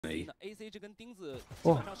me. AC 这根钉子基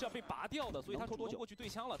本上是要被拔掉的，所以他主动过去对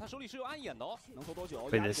枪了，他手里是有暗眼的哦。能拖多久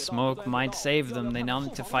But the smoke might save them. They now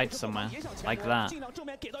need to fight somewhere like that.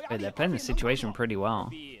 But they're playing the situation pretty well.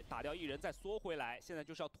 打掉一人再缩回来，现在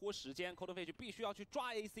就是要拖时间 ，Coldfish 必须要去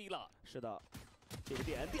抓 AC 了。是的。 这个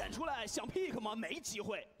点出来，想 pick 吗？没机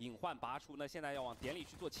会。隐患拔出呢，现在要往点里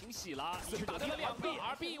去做清洗了。打掉了2个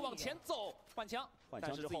 ，RB 往前走，换枪，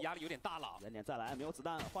但是自己压力有点大了。远点再来，没有子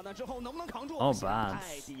弹，换弹之后能不能扛住？ Not bad.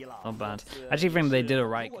 太低了。Not bad. I actually think they did it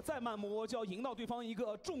right. 如果再慢摸，就要赢到对方一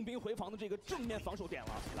个重兵回防的这个正面防守点了。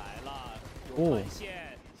来了，有断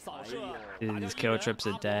线。 These kill trips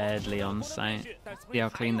are deadly on site. See how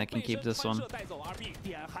clean they can keep this one.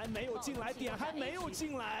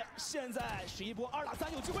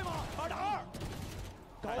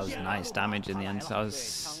 That was nice damage in the end. So as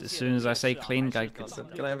soon as I say clean, guy could...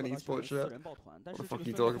 Can I have an esports shirt? What the fuck are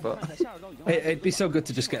you talking about? It'd be so good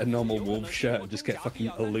to just get a normal Wolves shirt and just get fucking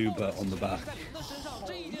Aluba on the back.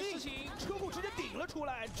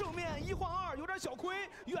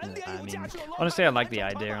 I mean, honestly, I like the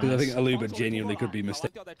idea. Because I think Aluba genuinely could be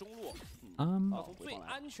mistaken.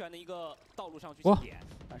 What?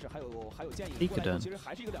 Decadent.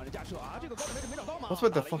 What's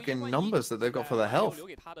with the fucking numbers that they've got for their health?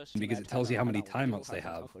 Because it tells you how many timeouts they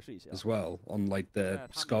have as well on like the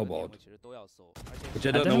scoreboard. Which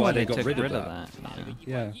I don't know why they got rid of that.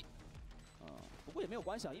 Yeah. 不过也没有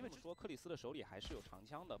关系啊，因为说克里斯的手里还是有长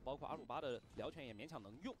枪的，包括阿鲁巴的辽拳也勉强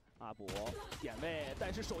能用。阿博点位，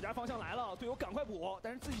但是手夹方向来了，队友赶快补，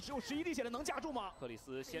但是自己只有11滴血了，能夹住吗？克里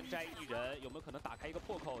斯先摘一人，有没有可能打开一个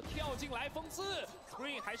破口跳进来封刺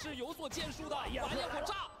 ？Screen 还是有所建树的，完颜火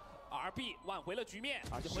炸 ，RB 挽回了局面，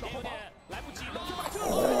而且回到后面来不及了。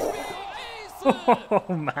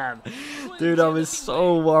 Oh man, dude, I was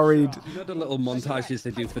so worried. You know the little montages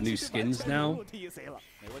they do for new skins now?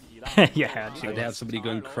 Yeah, actually. Like they have somebody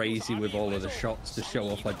going crazy with all of the shots to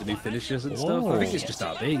show off like the new finishers and stuff. I think it's just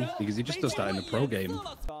RB because he just does that in the pro game.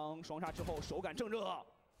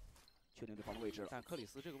 确定对方的位置了，但克里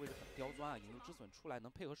斯这个位置很刁钻啊，引怒之损出来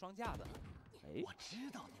能配合双架的。哎，我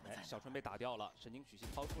知道你们。小春被打掉了，神经曲线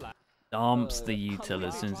掏出来。 Dumps the util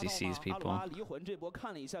as soon as he sees people.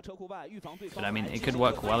 But I mean, it could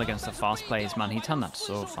work well against the fast players, man. He turned that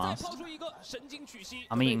so fast.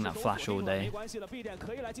 I'm eating that flash all day. In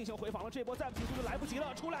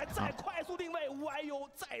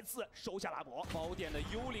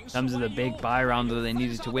terms of the big buy round that they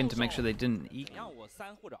needed to win to make sure they didn't eat.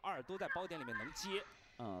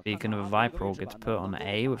 Beacon of a Viper all gets put on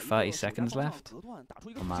A with 30 seconds left.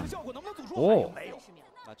 Oh man. Oh!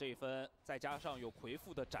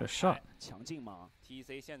 Good shot.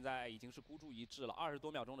 TEC 现在已经是孤注一掷了，20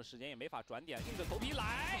多秒钟的时间也没法转点，硬着头皮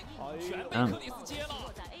来，全被克里斯接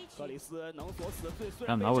了。克里斯能锁死最虽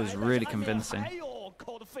然 that was really convincing. 还有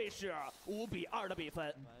Coldfish 5比2的比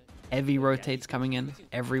分。 Heavy rotates coming in.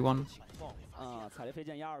 Everyone.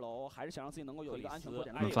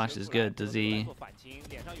 The flash is good. Does he?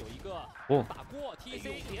 Oh.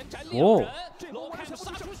 Whoa.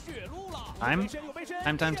 Time.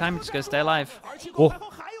 Just gotta stay alive. Oh.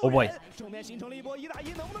 Oh boy.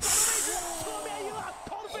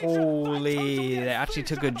 Holy. They actually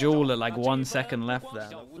took a duel at like 1 second left there.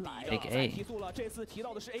 Take A.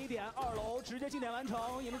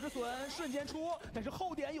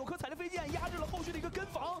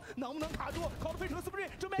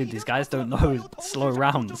 Dude, these guys don't know slow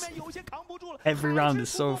rounds. Every round is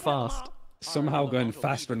so fast. Somehow going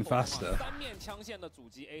faster and faster.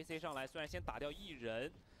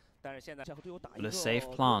 But a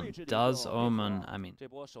safe plant does Omen. I mean,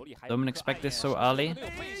 Omen expect this so early?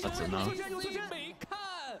 That's a no.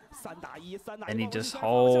 And he just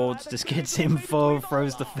holds, just gets info,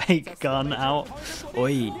 throws the fake gun out.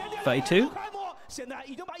 Oi, 32? 现在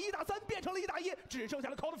已经把1打3变成了1打1，只剩下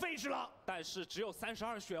了 Coldfish 了。但是只有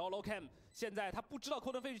32血哦 ，Lowcam。现在他不知道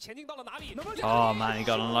Coldfish 前进到了哪里。Oh man, he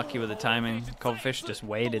got unlucky with the timing. Coldfish just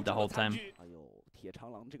waited the whole time.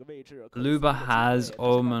 Luba has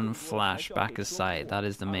Omen Flash back as sight. That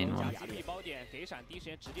is the main one.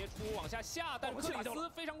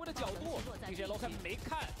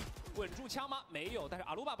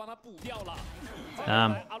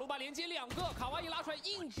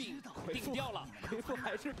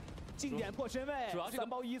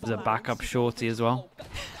 There's a backup shorty as well.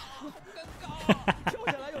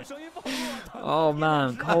 Oh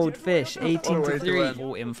man, Coldfish, 18-3.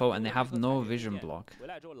 All info, and they have no vision block.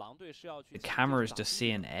 The camera is just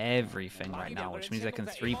seeing everything right now, which means they can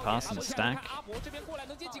 3-pass and stack.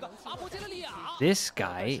 This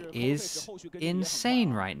guy is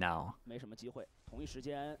insane right now.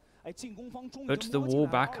 Go to the wall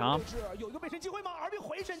back up.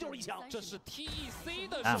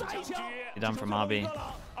 Damn. Done from RB.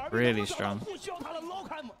 Really strong.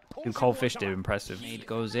 Dude, Coldfish did impressive. Nade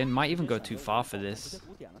goes in. Might even go too far for this.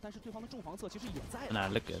 Nah,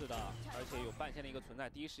 look good.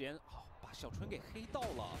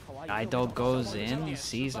 Idol goes in. He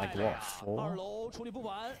sees like what, 4?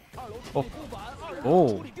 Oh.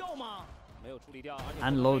 Oh.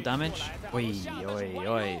 And low damage. Oi, oi,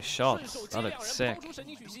 oi. Shots. That looks sick.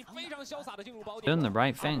 Doing the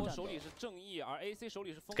right thing. This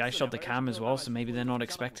guy shot the cam as well, so maybe they're not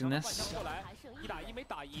expecting this.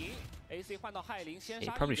 He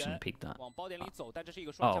probably shouldn't have peeked that.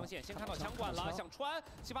 Oh.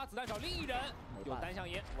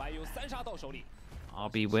 I'll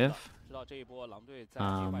be with.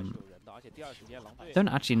 Don't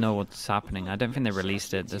actually know what's happening. I don't think they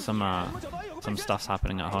released it. There's some stuff's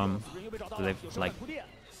happening at home. So they've like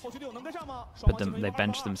they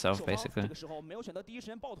benched themselves basically.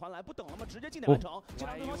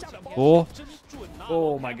 Oh.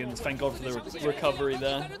 Oh my goodness! Thank God for the recovery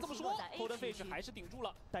there.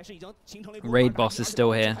 Raid boss is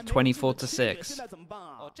still here. 24-6.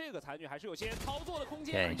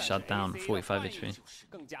 Okay, shut down. 45 HP.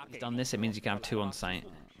 He's done this. It means you can have 2 on site.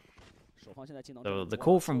 So the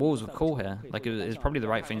call from walls was cool here. Like it was probably the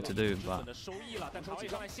right thing to do, but.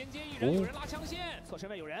 Ooh.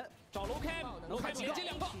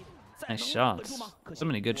 Nice shots. So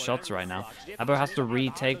many good shots right now. Abo has to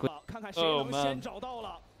retake. Oh man.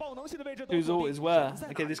 Whose ult is where?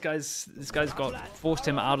 Okay, this guy's got forced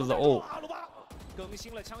him out of the ult.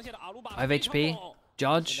 5 HP.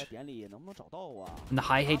 Judge. And the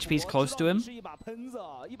high HP is close to him.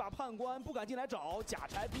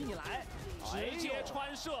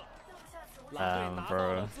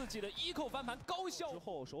 Bro.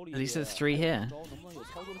 At least there's 3 here.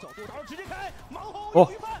 Oh.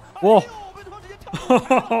 Whoa.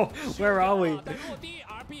 Where are we?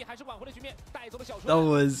 That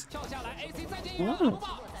was. Ooh.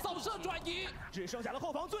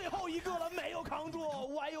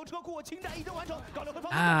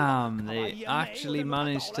 Damn, they actually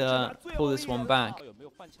managed to pull this one back.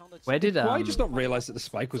 Where did Why I just not realize that the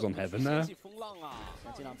spike was on heaven there?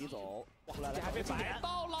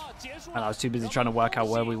 And I was too busy trying to work out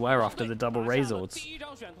where we were after the double Razords.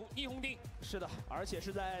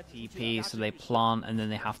 TP, so they plant and then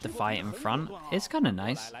they have to fight in front. It's kind of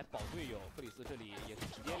nice.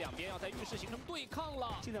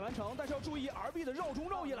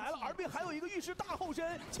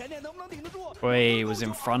 Wait, was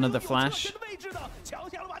in front of the flash.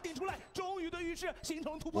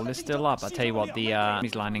 Wall is still up. I tell you what,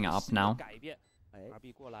 he's lining it up now.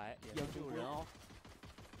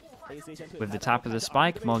 With the tap of the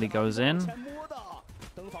spike, Molly goes in.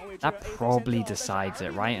 That probably decides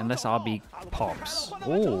it, right? Unless RB pops.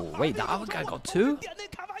 Oh, wait, the other guy got 2?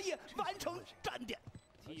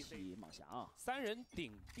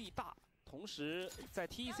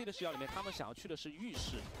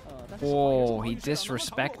 Oh, he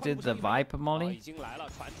disrespected the Viper Molly.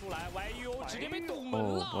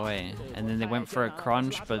 Oh boy. And then they went for a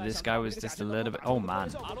crunch, but this guy was just a little bit. Oh man.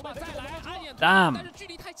 Damn.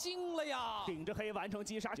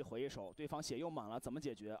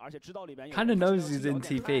 Kinda knows he's in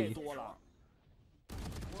TP.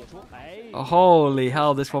 Oh, holy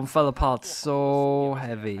hell, this one fell apart so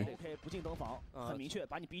heavy.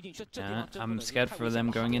 Yeah, I'm scared for them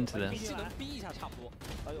going into this.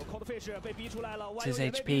 It's his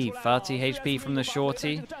HP, 30 HP from the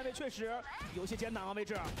shorty.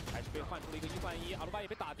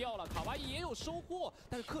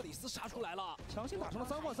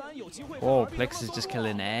 Oh, Plix is just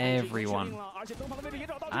killing everyone.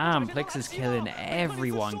 Damn, Plix is killing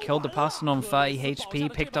everyone. Killed the person on 30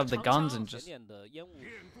 HP, picked up the guns and just...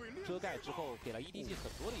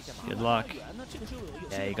 Good luck.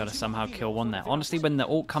 Yeah, you gotta somehow kill one there. Honestly, when the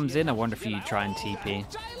ult comes in, I wonder if you try and TP.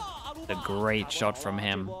 A great shot from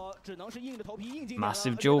him.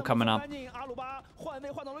 Massive duel coming up.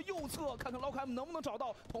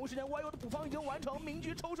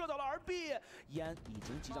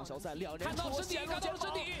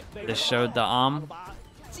 This showed the arm.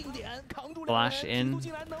 Flash in.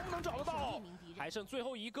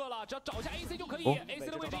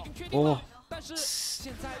 Oh.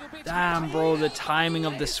 Damn, bro, the timing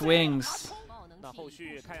of the swings. That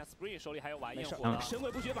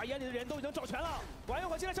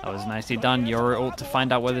was nicely done. Your ult to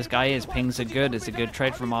find out where this guy is. Pings are good. It's a good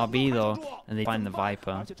trade from RB though. And they find the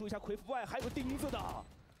Viper.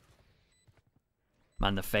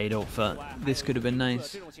 Man, the fade ult for this could have been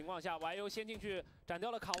nice.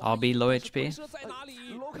 RB low HP.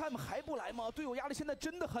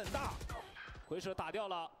 回蛇打掉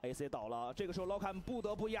了 ，AC 倒了，这个时候 Locam 不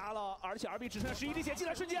得不压了，而且 RB 只剩11滴血，进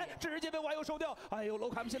来瞬间直接被 YU 收掉。哎呦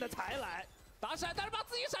 ，Locam 现在才来打闪，但是把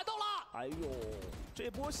自己闪动了。哎呦，这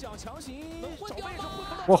波想强行找位置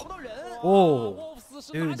混不到人。Oh,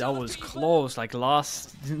 dude, that was close. Like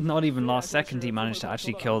not even last second, he managed to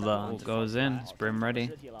actually kill the goes in. It's Brim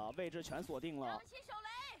ready. 位置全锁定了，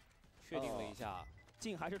确定了一下。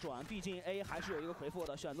 进还是转？毕竟 A 还是有一个回复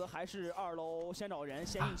的选择，还是2楼先找人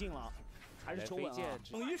先硬进了，还是求稳啊！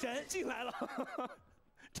等鱼神进来了，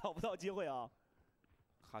找不到机会啊，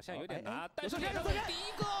好像有点难。但是第一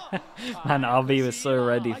个 And RB was so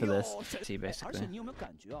ready for this. See, 而且 basically. 你有没有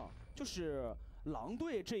感觉啊？就是狼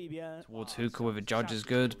队这一边 Towards hookah with a judge is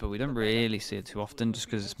good, but we don't really see it too often just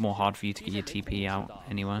because it's more hard for you to get your TP out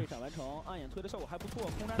anyway.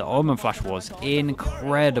 The Omen flash was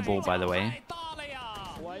incredible, by the way.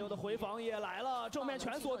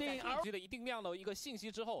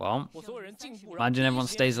 Well, imagine everyone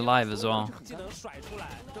stays alive as well.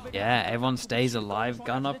 Yeah, everyone stays alive.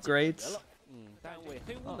 Gun upgrades. 但尾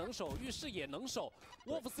黑屋能守，浴室也能守，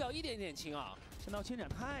沃夫斯要一点点清啊！现在要清点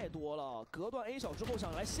太多了，隔断 A 小之后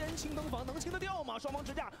想来先清登防，能清得掉吗？双方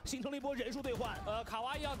支架形成了一波人数兑换。卡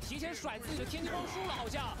哇伊要提前甩自己的天际光束了，好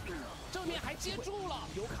像正面还接住了，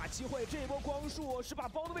有卡机会。这波光束是把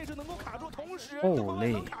包的位置能够卡住，同时对方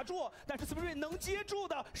能卡住，但是 Spirit 能接住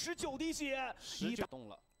的19滴血，19动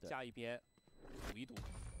了，下一边赌一赌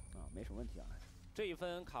啊，没什么问题啊。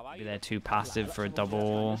 Maybe they're too passive for a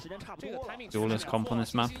double duelist comp on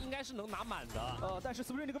this map. 应该是能拿满的。但是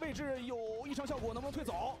Spring 这个位置有异常效果，能不能退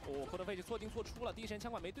走？科德费奇错进错出了，第一时间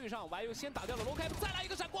枪管没对上 ，YU 先打掉了 Locam， 再来一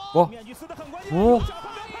个闪光。Whoa. 面具撕得很关键。 Whoa.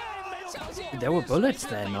 相信 There were bullets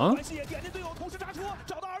there, no? 点进队友，同时炸出，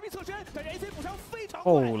找到 RB 侧身，但是 AC 补伤非常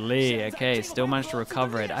快。 Holy, okay, still managed to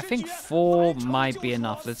recover it. I think 4 might be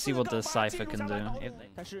enough. Let's see what the Cypher can do. If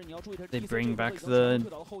they bring back the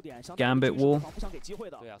Gambit wall.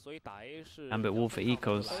 Gambit wall for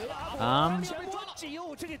ecos.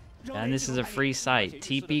 And this is a free site.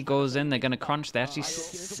 TP goes in, they're going to crunch. They actually,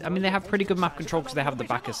 I mean, they have pretty good map control because they have the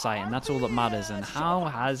backer site, and that's all that matters. And how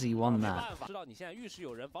has he won that? 知道你现在浴室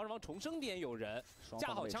有人，防守方重生点有人，架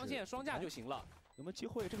好枪线双架就行了。有没有机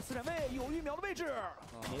会？这个4闪位有预瞄的位置，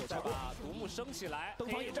没有再把独木升起来，登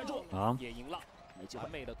防也站住，也赢了，完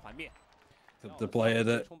美的团灭。 The player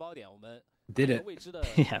that 冲包点，我们 did it.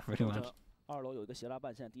 Yeah, pretty much. 2楼有一个斜拉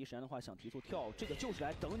半线，第一时间的话想提速跳，这个就是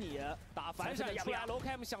来等你打反闪出来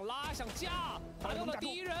 ，Locam 想拉想架，打掉了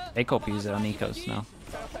第一人。They copy use it on ecos now.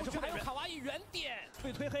 但是还有卡哇伊原点，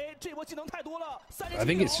被推黑，这波技能太多了。I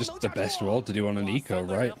think it's just the best role to do on an eco,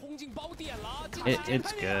 right?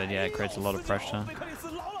 It's good, yeah, it creates a lot of pressure.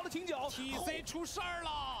 TC 出事儿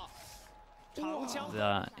了，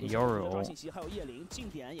 The Yoru ult. 还有叶灵进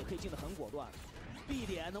点也可以进得很果断。 B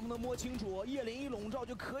点能不能摸清楚？叶灵一笼罩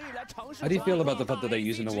就可以来尝试。 How do you feel about the fact that they're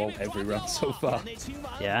using a wall every round so far?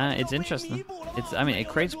 Yeah, it's interesting. I mean, it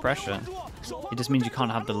creates pressure. It just means you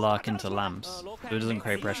can't have the lurk into lamps, so it doesn't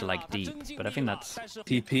create pressure like deep. But I think that's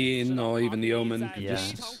TP in or even the Omen. Yeah.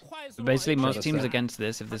 Just Basically, most teams against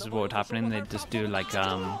this, if this is what would happen, they'd just do like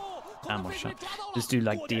just do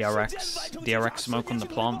like DRX smoke on the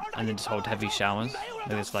plant, and then just hold heavy showers.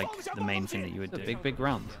 That is like the main thing that you would do. Big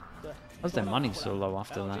round. How's their money so low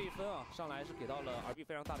after that?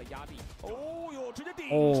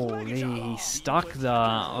 Holy, he stuck the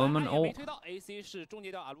Omen ult.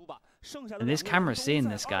 And this camera's seeing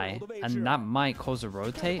this guy, and that might cause a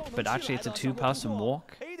rotate, but actually it's a 2-person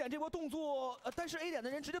walk.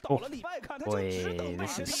 Oh, boy,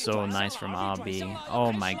 this is so nice from RB.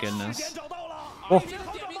 Oh my goodness. Oh.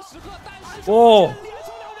 Whoa!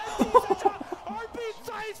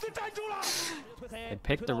 They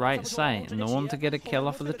picked the right site, and no one to get a kill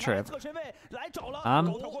off of the trip.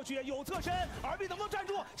 有侧身 ，RB 能不能站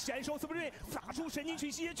住？先手 Spring 撒出神经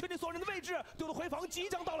曲息，确定所有人的位置，队友的回防即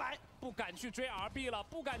将到来。不敢去追 RB 了，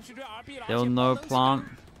不敢去追 RB 了。Still no plant.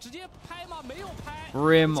 直接拍吗？没有拍。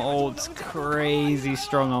Brim ult's crazy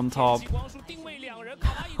strong on top.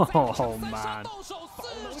 Oh man.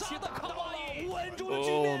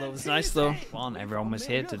 Oh, that was nice though. Well, everyone was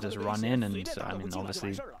here to just run in, and I mean,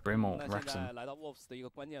 obviously, Brim ult wrecks him.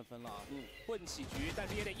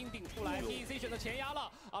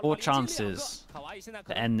 4 chances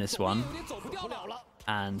to end this one,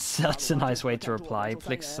 and such a nice way to reply.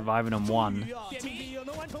 Flix surviving on 1.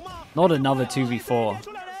 Not another 2v4.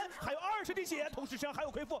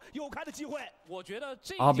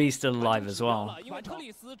 RB still alive as well. 因为克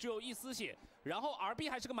里斯只有1丝血，然后 RB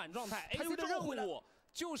还是个满状态 ，AC 的任务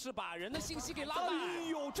就是把人的信息给拉满。哎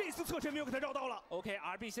呦，这次侧身没有给他绕到了。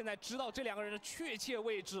OK，RB 现在知道这两个人的确切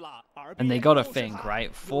位置了。And they gotta think,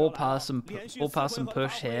 right? Four-person push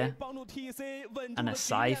here, and a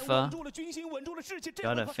cipher.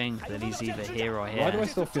 Gotta think that he's either here or Why do I here.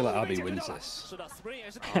 still feel like Abby wins this? 是的 ，Spring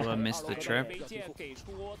也是 I'll miss the trip. 飞剑给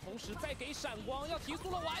出，同时再给闪光，要提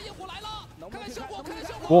速了。哇，焰火来了，看看效果，看看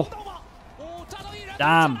效果。哦，炸到一人。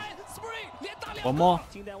Damn. Spring 连打两 One more.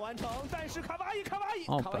 经典完成，但是卡哇伊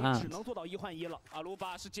Oh, 只能做到1换1了。阿鲁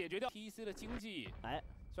巴是解决掉 TEC 的经济，哎，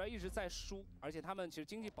虽然一直在输，而且他们其实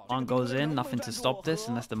经济保 One goes in, nothing to stop this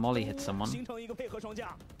unless the molly hits someone. 形成一个配合双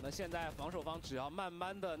架。那现在防守方只要慢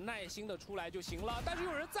慢的、耐心的出来就行了。但是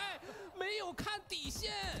有人在没有看底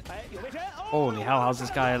线，哎，有背身。Holy hell, how's this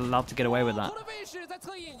guy allowed to get away with that? 头的位置在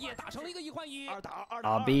侧翼也打成了一个1换1。2打2。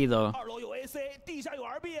RB though. 2楼有 AC， 地下有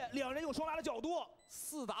RB， 两人有双拉的角度。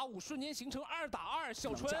4打5瞬间形成2打2，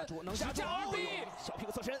小纯能夹住 RB， 小皮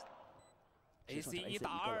克侧身 ，AC 1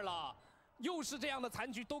打2了。又是这样的残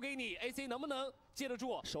局都给你 ，AC 能不能接得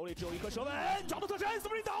住？手里只有一颗蛇纹，找到侧身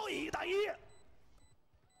 ，Spring 倒1打1。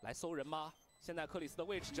来搜人吗？现在克里斯的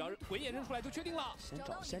位置只要鬼眼认出来就确定了。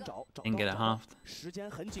先找。Didn't get it half. 时间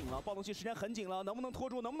很紧了，暴动期时间很紧了，能不能拖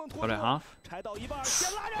住？ Got it half. 拆到一半，先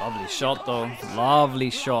拉人。Lovely shot though. Lovely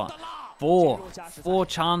shot. Four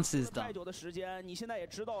chances 太 done. 久的时间，你现在也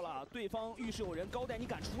知道了，对方浴室有人，高带你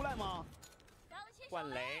敢出来吗？灌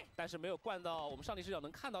雷，但是没有灌到我们上帝视角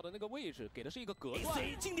能看到的那个位置，给的是一个隔断。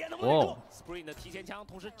经典能不能住 ？Spring 的提前枪，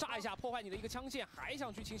同时炸一下破坏你的一个枪线，还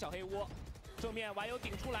想去清小黑屋。正面网友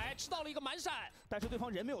顶出来，吃到了一个满闪，但是对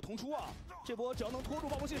方人没有同出啊。这波只要能拖住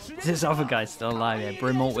暴风系时间。This other guy's still alive. Yeah,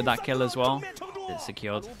 Brimalt with that kill as well. It's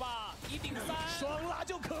secured. 双拉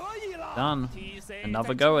就可以了。 Done.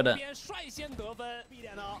 Another go at it. 率先得分，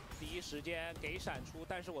第一时间给闪出，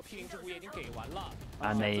但是我P0之鼓也已经给完了。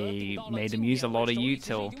And they made him use a lot of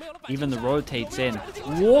util. Even the rotates in.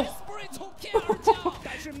 Whoa!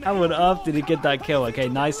 How on earth did he get that kill? Okay,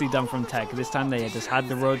 nicely done from TEC. This time they just had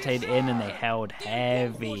the rotate in and they held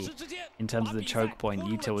heavy in terms of the choke point.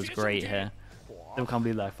 Util was great here. Still can't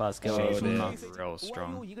believe that first kill from that. Real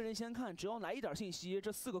strong. 一个人先看，只要来一点信息，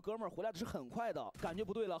这4个哥们儿回来的是很快的。感觉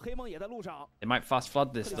不对了，黑梦也在路上。 They might fast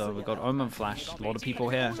flood this though. We've got Omen Flash. A lot of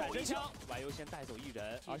people here. 先带走一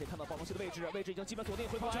人，而且看到暴风系的位置已经基本锁定，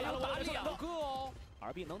回防全打2个哦。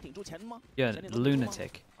RB 能顶住前吗 You're a lunatic.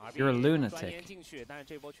 You're a lunatic. 进去，但是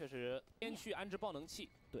这波确实先去安置爆能器。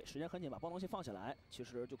对，时间很紧，把爆能器放下来，其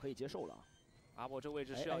实就可以接受了。 阿波这位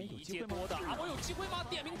置是要一接多的，阿波有机会吗？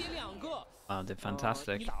点名点2个。Wow, they're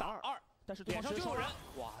fantastic. 1打2，但是脸上就有人。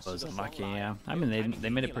哇 Wasn't lucky, yeah. I mean, they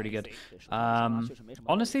made it pretty good.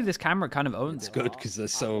 Honestly, this camera kind of owns it. Good because they're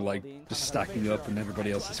so like just stacking up and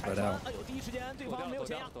everybody else is spread out.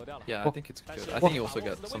 Yeah, I think it's good. I think you also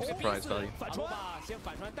get some surprise value.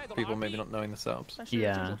 People maybe not knowing the setups.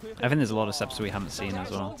 Yeah, I think there's a lot of steps we haven't seen as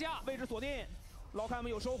well.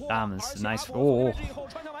 Damn, it's nice. Oh,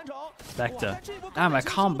 Vector. Damn, I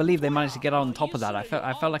can't believe they managed to get on top of that. I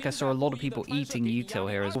felt like I saw a lot of people eating util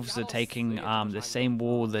here. As also taking the same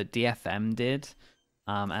wall that DFM did.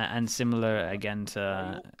 And similar again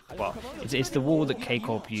to, well, it's the wall that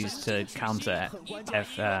K-Corp used to counter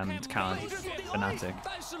Fnatic.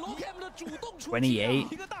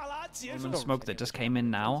 28. Woman smoke that just came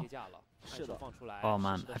in now. Oh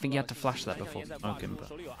man, I think you had to flash that before smoking.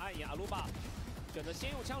 But...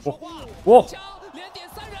 Whoa!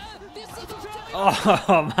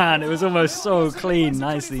 Oh man, it was almost so clean.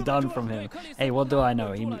 Nicely done from him. Hey, what do I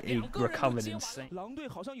know? He recovered insane.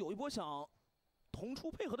 同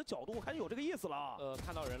出配合的角度还是有这个意思了。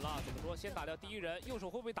看到人了，怎么说？先打掉第一人，右手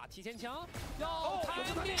会不会打提前枪？要开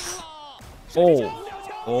命了！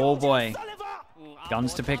 Oh boy.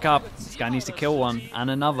 Guns to pick up. This guy needs to kill one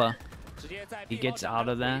and another. He gets out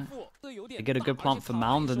of there. They get a good plant for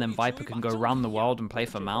Mound, and then Viper can go around the world and play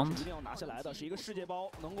for Mound.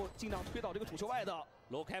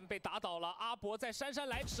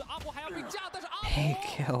 Hey,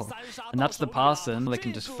 kill. And that's the person. They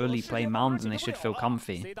can just fully play Mound and they should feel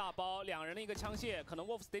comfy.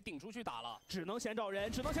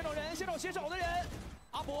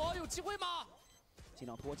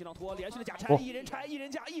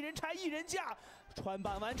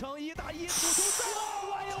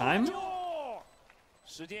 Time?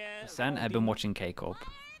 Sen, I've been watching K-Corp.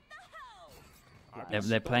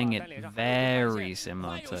 They're playing it very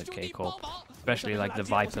similar to K-Corp, especially like the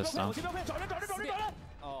Viper stuff.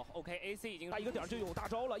 OK，AC 已经打一个点就有大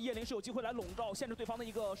招了，叶灵是有机会来笼罩限制对方的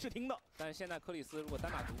一个视听的。但是现在克里斯如果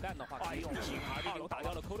单打独干的话，哎呦，RB 打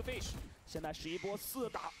掉了 Cold Fish。现在11波4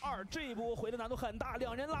打2，这一波回的难度很大，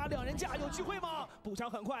两人拉两人架，有机会吗？步枪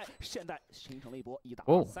很快，现在形成了一波1打2。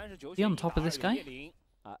Oh, he on top of this guy?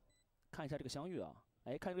 啊，看一下这个相遇啊，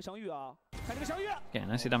哎，看这个相遇啊，看这个相遇。Okay,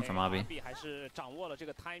 nicely done from RB. 还是掌握了这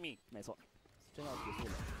个 timing， 没错。 真要提速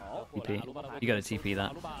了，好 TP. You gotta TP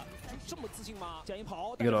that. 这么自信吗？建议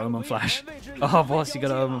跑。 You gotta Omen flash. Oh, boss, you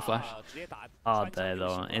gotta Omen flash. Hard there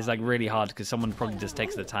though. It's like really hard because someone probably just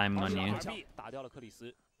takes the time on you. 打掉了克里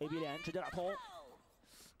斯 ，AB 连直接打通。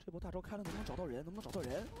这波大招开了，能不能找到人？能不能找到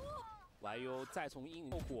人？YU 再从阴影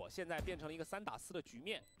后果，现在变成了一个3打4的局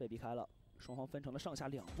面，被避开了，双方分成了上下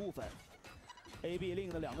2部分。 AB 另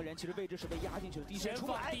的2个人其实位置是被压进去的，第一线出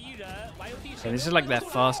来。Yeah, this is like their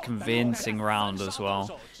first convincing round as well.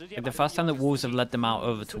 Like the first time the Wolves have led them out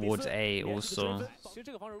over towards A also. 其实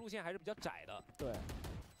这个防守路线还是比较窄的。对，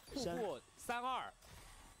突破3-2，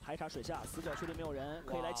排查水下，死角确定没有人，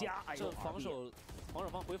可以来加。哎这呦，防守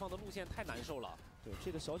方回防的路线太难受了。对，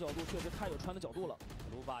这个小角度确实太有穿的角度了。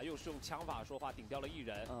卢巴又是用枪法说话，顶掉了1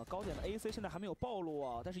人。高点的 AC 现在还没有暴露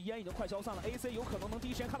啊，但是烟已经快消散了。AC 有可能能第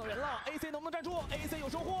一时间看到人了。AC 能不能站住 ？AC 有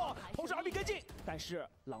收获，同时 RB 跟进。但是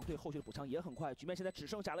狼队后续的补枪也很快，局面现在只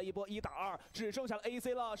剩下了一波1打2，只剩下了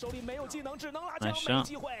AC 了，手里没有技能，只能拉枪，没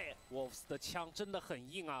机会。Wolves 的枪真的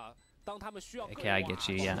很硬啊，当他们需要 Okay, I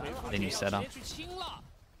get you. Yeah, then you set up. 去清了。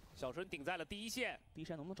 小纯顶在了第一线，第一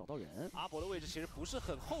线能不能找到人？阿博的位置其实不是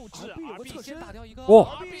很后置，RB 先打掉一个。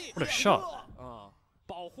哇 ，What a shot！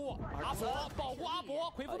 保护阿博，保护阿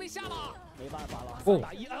博，奎夫被下了，没办法了，3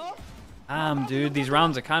打1。Dude, these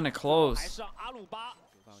rounds are kind of close. 还是阿鲁巴。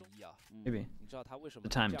 Maybe. 你知道他为什么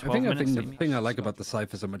The time, I think minutes. the thing I like about the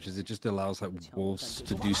Cypher so much is it just allows like Wolves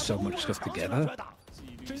to do so much stuff together.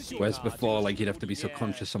 Whereas before, like you'd have to be so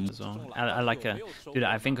conscious on. As well. I like dude.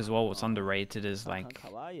 I think as well what's underrated is like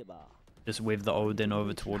just with the Odin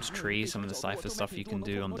over towards tree, some of the Cypher stuff you can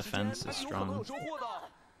do on defense is strong.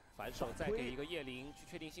 I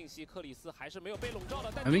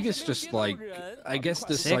think it's just like, I guess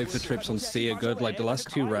the Cypher trips on C are good. Like the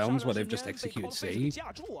last 2 rounds where they've just executed C,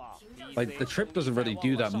 like the trip doesn't really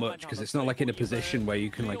do that much because it's not like in a position where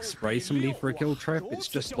you can like spray somebody for a kill trip. It's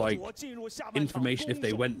just like information if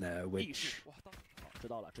they went there, which.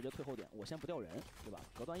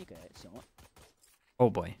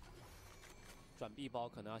 Oh boy. 转 B 包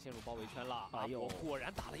可能要陷入包围圈了。哎呦，果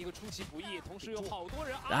然打了一个出其不意，同时有好多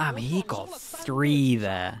人。Damn, he got 3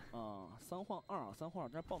 there. 3换2，3换2，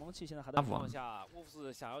但是爆能器现在还在情况下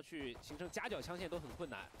 ，Wolves 想要去形成夹角枪线都很困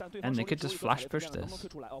难。但对方 And they could just flash push this. 能不能退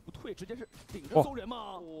出来？哦，不退，直接是顶着搜人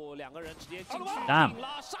吗？2个人直接进去 Damn.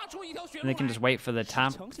 了，杀出一条血路。 And they can just wait for the tap.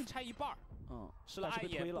 强行拆一半。是暗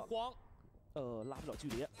眼不慌。拉不了距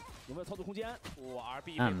离，有没有操作空间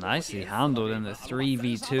？And nicely handled in the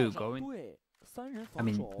 3v2 going. I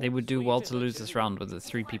mean, they would do well to lose this round with the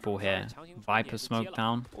 3 people here. Viper smoke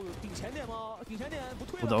down. Well,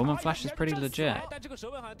 the Omen flash is pretty legit.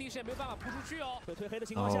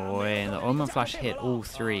 Oh wait, the Omen flash hit all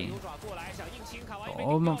 3. The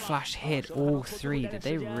Omen flash hit all 3. Did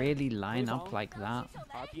they really line up like that?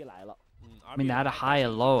 I mean, they had a higher,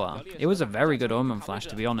 lower. It was a very good Omen flash,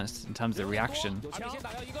 to be honest, in terms of the reaction.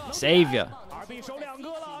 Savior. 手2个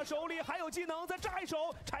了，手里还有技能，再炸一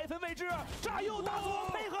手，拆分位置，炸又大作，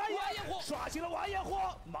配合也刷新了完野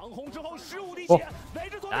火，盲红之后15滴血，位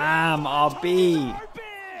置左。Damn, RB.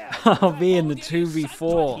 RB in the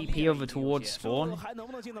 2v4. TP over towards spawn.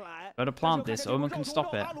 Better plant this. Omen can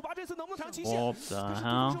stop it. What the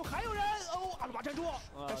hell? 阿鲁巴站住，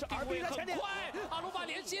但是RB在前点，阿鲁巴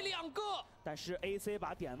连接2个，但是 AC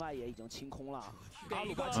把点外野已经清空了，阿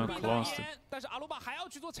鲁巴清空了，但是阿鲁巴还要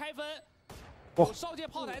去做拆分。 少界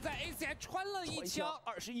炮台在 AC 还穿了一枪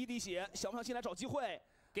，21滴血，想不想进来找机会？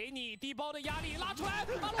给你低包的压力拉出来。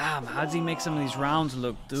Damn, how does he make some of these rounds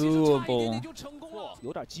look doable?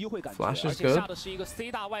 有点机会感觉。Flash is good. 下的是一个 C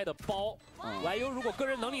大 Y 的包，YU 如果个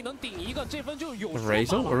人能力能顶一个，这分就有。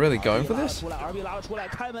Razor, we're really going for this? 出来 RB 拉了出来，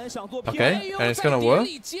开门想做 Okay, and it's gonna work.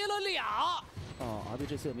 接了2。RB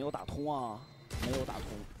这次也没有打通啊。 没有打通，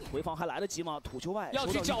回防还来得及吗？土球外要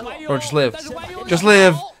去找 Or just live, just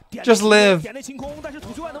live, just live. 点内清空，但是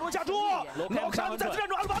土球外能不能架住？老看再次站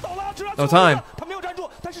住，阿鲁巴走了，知道 No time. 他没有站住，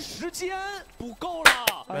但是时间不够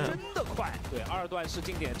了，真的快。对，2段式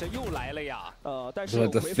经典，这又来了呀。但是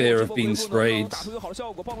the fear of being sprayed. 打出一个好的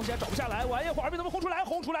效果，爆能器还找不下来，玩一会儿 RB 能不能轰出来？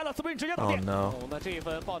轰出来了 ，Spring 直接倒地。 Oh no. 那这一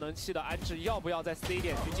分爆能器的安置要不要在 C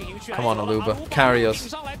点去进行选 Come on, Aluba, carry us.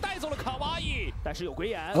 上来带走了卡哇伊，但是有鬼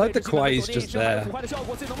眼。I like the Kawhi is just there.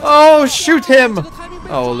 Oh, shoot him!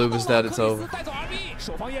 Oh, Aluba's dead. It's over.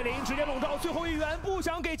 守方叶灵直接笼罩最后一员，不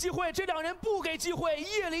想给机会，这两人不给机会，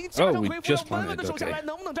叶灵加上回复，稳稳的守下来，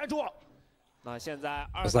能不能站住？那现在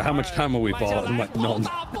It's like, how much time are we bought? I'm like, none.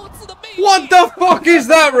 What the fuck is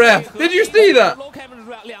that, ref? Did you see that?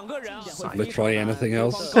 Literally anything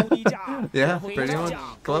else? Yeah, pretty much.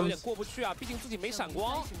 Close. 过不去啊，毕竟自己没闪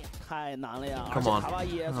光，太难了呀。 Come on. 卡哇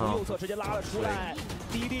伊从右侧直接拉了出来，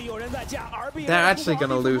滴滴有人在架 RB。 They're actually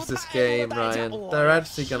gonna lose this game, Ryan. They're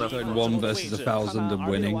actually gonna. One versus 1,000 and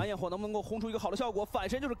winning. 晚焰火能不能够轰出一个好的效果？反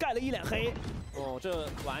身就是盖了一脸黑。哦，这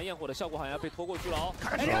晚焰火的效果好像要被拖过去了哦。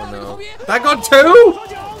 Oh no. That got 2.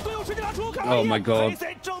 Oh my god.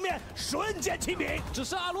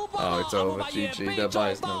 Oh, it's over. GG. Their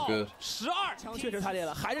buy is no good. 枪确实太烈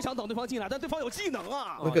了，还是想等对方进来，但对方有技能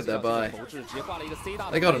啊。 Look at their buy.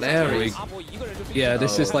 They got an airy. Yeah,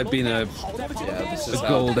 this is like being a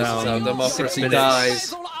goal down. Democracy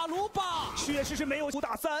dies. 确实是没有5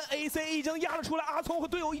打3 ，AC 已经压了出来，阿聪和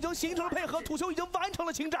队友已经形成了配合，土球已经完成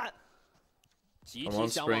了侵占。 I'm on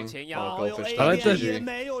spring. Oh, goldfish. I like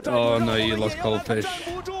the... Oh no, you lost goldfish.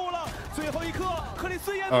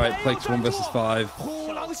 Alright, plates 1 versus 5.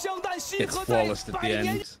 It's flawless at the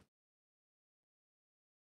end.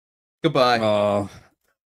 Goodbye. Oh.